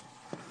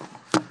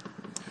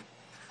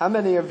How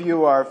many of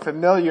you are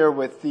familiar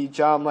with the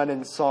John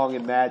Lennon song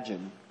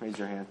Imagine? Raise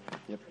your hand.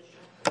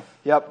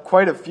 Yep,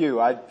 quite a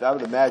few. I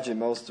would imagine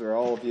most or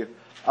all of you.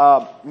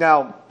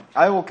 Now,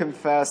 I will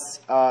confess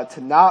to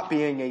not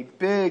being a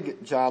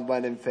big John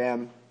Lennon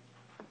fan.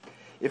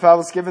 If I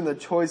was given the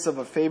choice of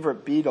a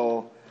favorite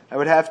Beatle, I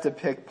would have to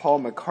pick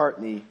Paul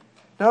McCartney.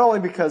 Not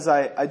only because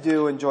I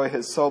do enjoy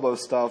his solo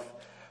stuff,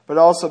 but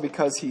also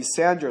because he's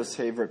Sandra's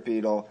favorite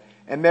Beatle.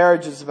 And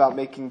marriage is about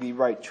making the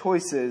right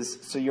choices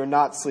so you're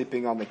not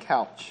sleeping on the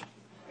couch.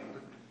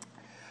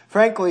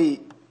 Frankly,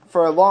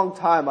 for a long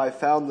time I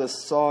found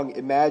this song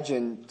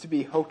Imagine to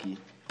be hokey.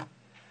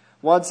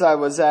 Once I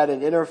was at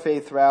an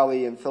interfaith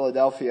rally in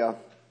Philadelphia,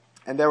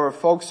 and there were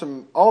folks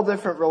from all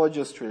different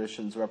religious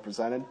traditions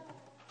represented.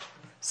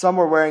 Some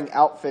were wearing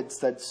outfits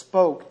that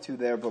spoke to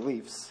their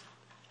beliefs.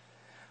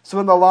 So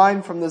when the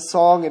line from the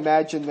song,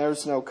 Imagine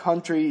there's no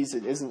countries,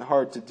 it isn't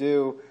hard to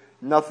do,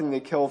 nothing to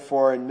kill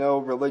for, and no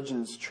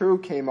religion's true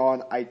came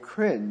on, I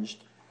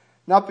cringed.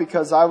 Not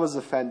because I was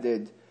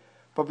offended,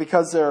 but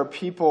because there are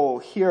people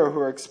here who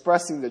are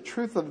expressing the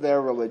truth of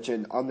their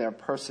religion on their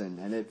person,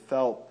 and it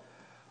felt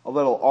a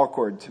little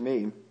awkward to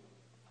me.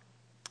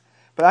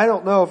 But I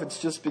don't know if it's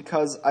just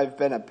because I've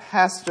been a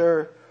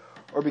pastor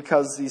or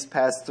because these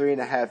past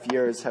 3.5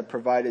 years have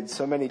provided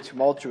so many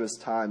tumultuous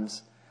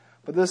times,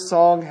 but this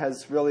song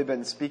has really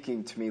been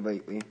speaking to me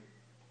lately.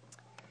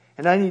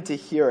 And I need to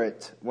hear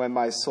it when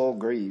my soul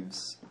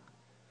grieves.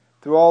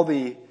 Through all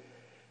the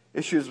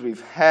issues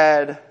we've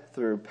had,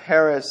 through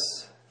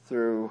Paris,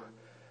 through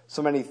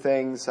so many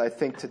things, I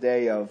think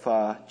today of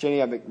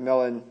Jania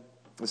McMillan.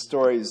 The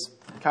story's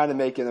kind of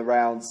making the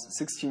rounds.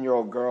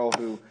 16-year-old girl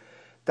who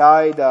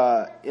died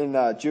in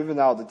a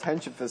juvenile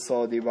detention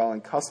facility while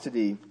in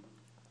custody,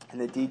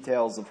 and the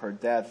details of her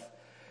death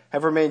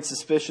have remained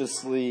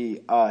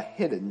suspiciously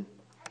hidden.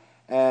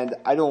 And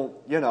I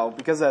don't,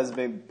 because it has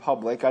been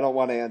public, I don't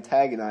want to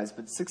antagonize,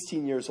 but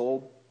 16 years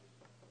old,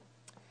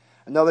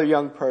 another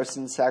young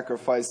person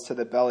sacrificed to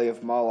the belly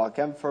of Moloch,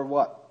 and for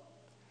what?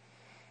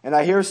 And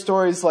I hear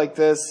stories like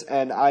this,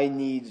 and I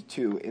need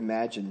to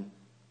imagine.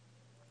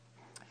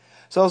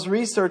 So I was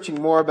researching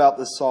more about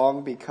this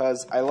song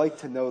because I like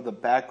to know the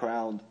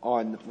background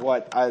on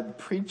what I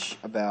preach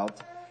about.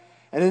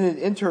 And in an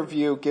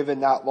interview given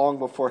not long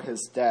before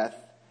his death,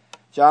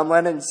 John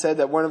Lennon said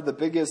that one of the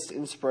biggest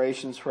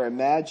inspirations for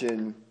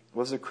Imagine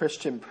was a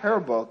Christian prayer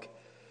book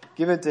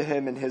given to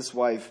him and his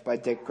wife by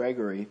Dick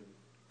Gregory.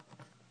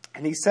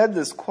 And he said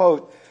this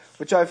quote,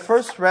 which I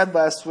first read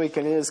last week,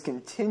 and it has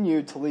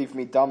continued to leave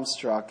me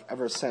dumbstruck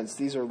ever since.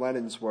 These are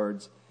Lennon's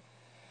words.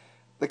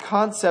 The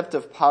concept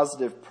of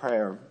positive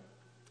prayer,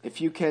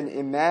 if you can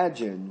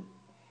imagine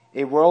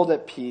a world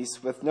at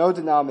peace with no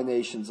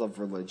denominations of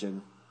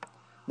religion,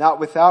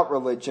 not without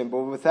religion, but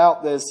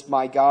without this,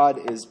 my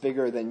God is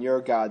bigger than your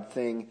God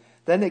thing,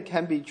 then it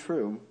can be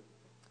true.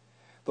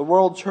 The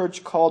World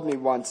Church called me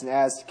once and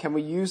asked, can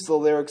we use the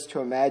lyrics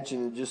to Imagine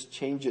and just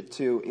change it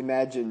to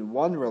Imagine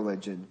one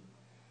religion?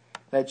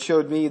 That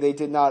showed me they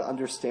did not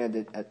understand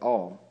it at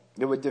all.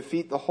 It would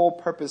defeat the whole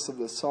purpose of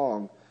the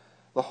song,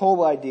 the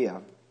whole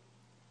idea.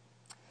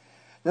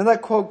 Then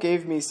that quote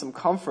gave me some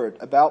comfort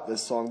about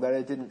this song that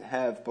I didn't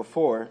have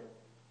before.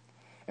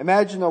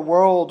 Imagine a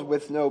world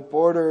with no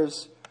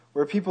borders,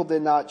 where people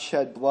did not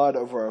shed blood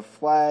over a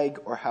flag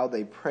or how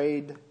they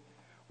prayed,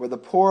 where the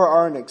poor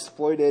aren't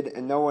exploited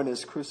and no one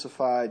is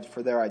crucified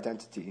for their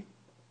identity.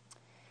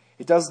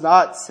 It does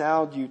not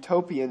sound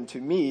utopian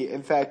to me.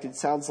 In fact, it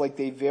sounds like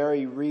the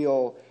very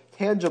real,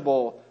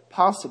 tangible,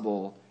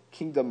 possible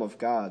kingdom of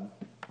God.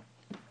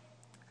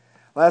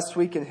 Last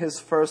week in his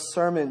first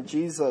sermon,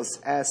 Jesus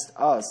asked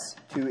us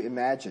to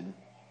imagine.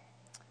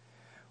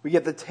 We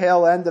get the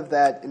tail end of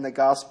that in the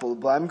gospel,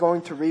 but I'm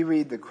going to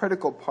reread the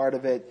critical part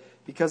of it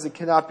because it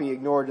cannot be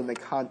ignored in the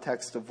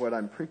context of what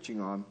I'm preaching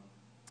on.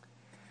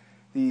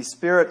 The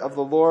Spirit of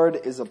the Lord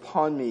is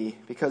upon me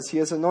because he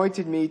has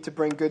anointed me to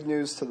bring good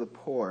news to the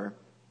poor.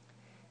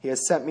 He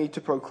has sent me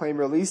to proclaim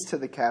release to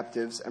the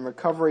captives and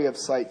recovery of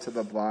sight to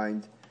the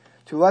blind,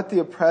 to let the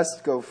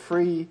oppressed go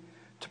free,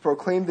 to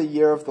proclaim the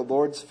year of the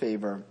Lord's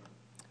favor.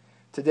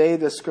 Today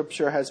the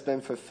scripture has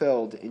been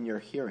fulfilled in your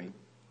hearing.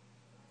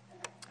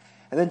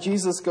 And then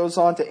Jesus goes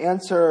on to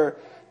answer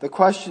the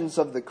questions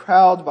of the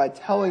crowd by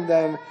telling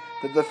them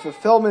that the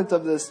fulfillment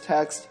of this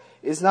text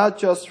is not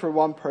just for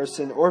one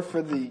person or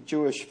for the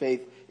Jewish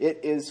faith, it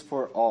is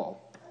for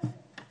all.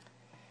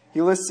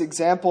 He lists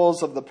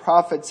examples of the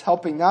prophets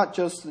helping not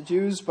just the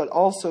Jews, but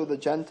also the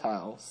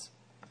Gentiles.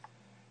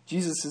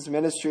 Jesus'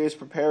 ministry is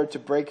prepared to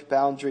break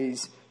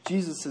boundaries.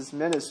 Jesus'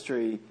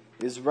 ministry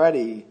is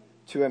ready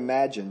to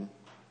imagine.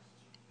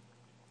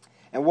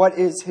 And what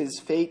is his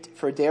fate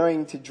for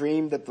daring to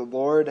dream that the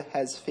Lord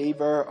has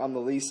favor on the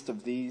least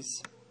of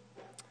these?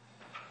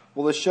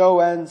 Well, the show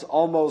ends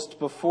almost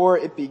before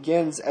it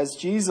begins as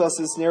Jesus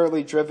is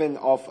nearly driven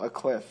off a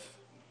cliff.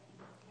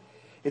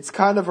 It's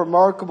kind of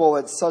remarkable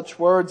that such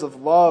words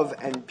of love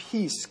and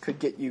peace could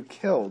get you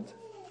killed.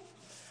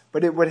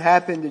 But it would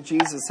happen to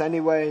Jesus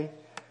anyway,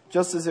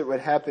 just as it would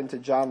happen to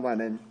John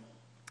Lennon.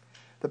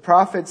 The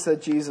prophets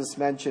that Jesus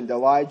mentioned,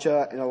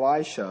 Elijah and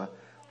Elisha,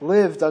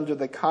 lived under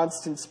the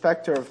constant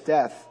specter of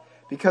death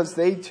because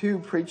they too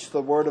preached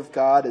the word of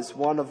God as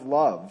one of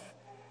love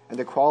and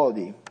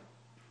equality.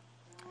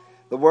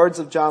 The words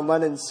of John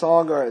Lennon's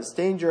song are as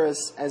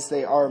dangerous as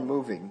they are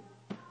moving.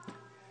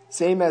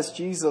 Same as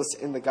Jesus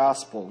in the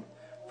gospel,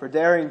 for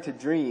daring to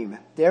dream,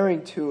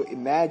 daring to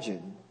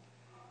imagine,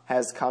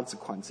 has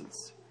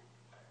consequences.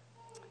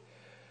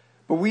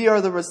 But we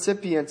are the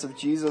recipients of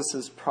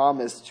Jesus'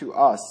 promise to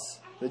us,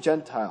 the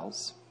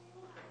Gentiles.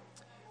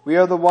 We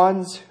are the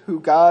ones who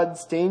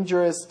God's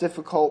dangerous,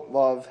 difficult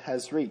love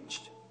has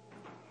reached.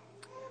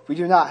 We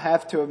do not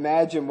have to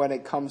imagine when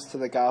it comes to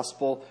the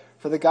gospel,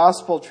 for the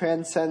gospel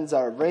transcends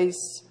our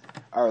race,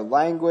 our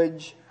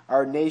language,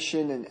 our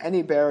nation, and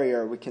any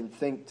barrier we can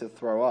think to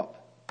throw up.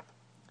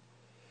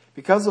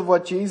 Because of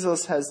what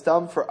Jesus has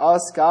done for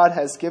us, God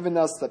has given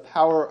us the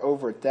power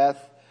over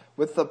death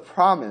with the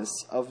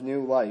promise of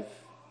new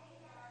life.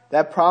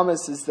 That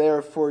promise is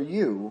there for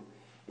you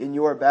in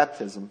your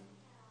baptism.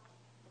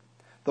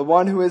 The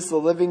one who is the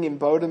living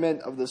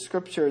embodiment of the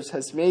Scriptures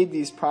has made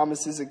these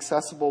promises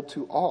accessible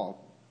to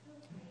all.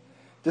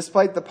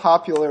 Despite the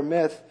popular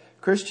myth,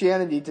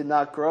 Christianity did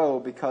not grow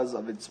because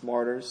of its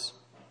martyrs.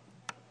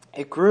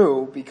 It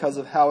grew because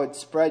of how it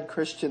spread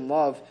Christian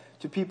love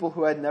to people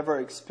who had never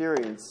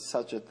experienced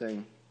such a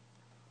thing.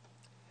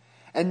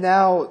 And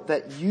now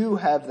that you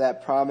have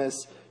that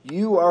promise,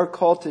 you are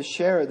called to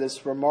share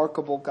this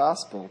remarkable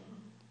gospel.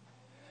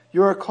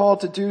 You are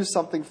called to do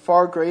something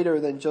far greater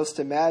than just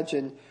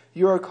imagine.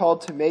 You are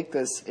called to make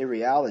this a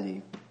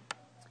reality.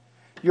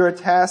 You are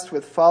tasked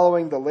with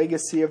following the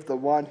legacy of the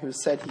one who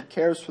said he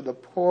cares for the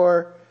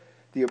poor,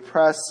 the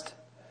oppressed,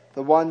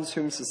 the ones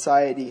whom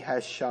society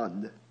has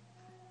shunned.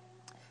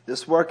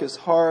 This work is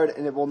hard,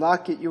 and it will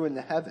not get you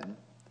into heaven.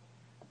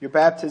 Your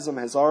baptism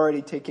has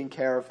already taken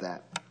care of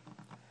that.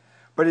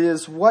 But it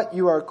is what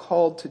you are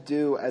called to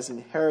do as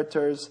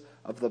inheritors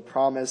of the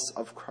promise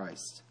of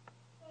Christ.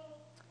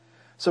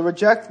 So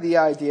reject the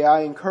idea,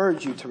 I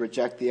encourage you to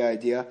reject the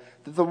idea,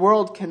 that the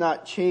world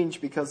cannot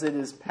change because it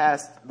is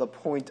past the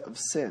point of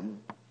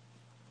sin.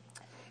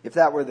 If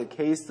that were the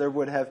case, there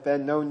would have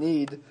been no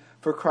need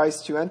for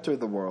Christ to enter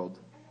the world.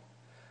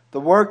 The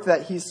work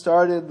that he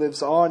started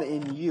lives on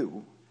in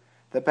you,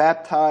 the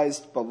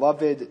baptized,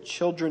 beloved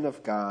children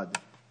of God.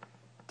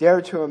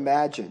 Dare to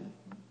imagine,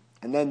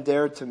 and then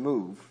dare to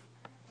move.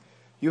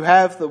 You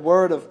have the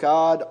word of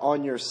God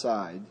on your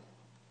side,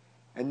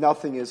 and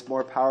nothing is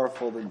more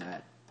powerful than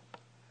that.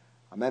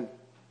 Amen.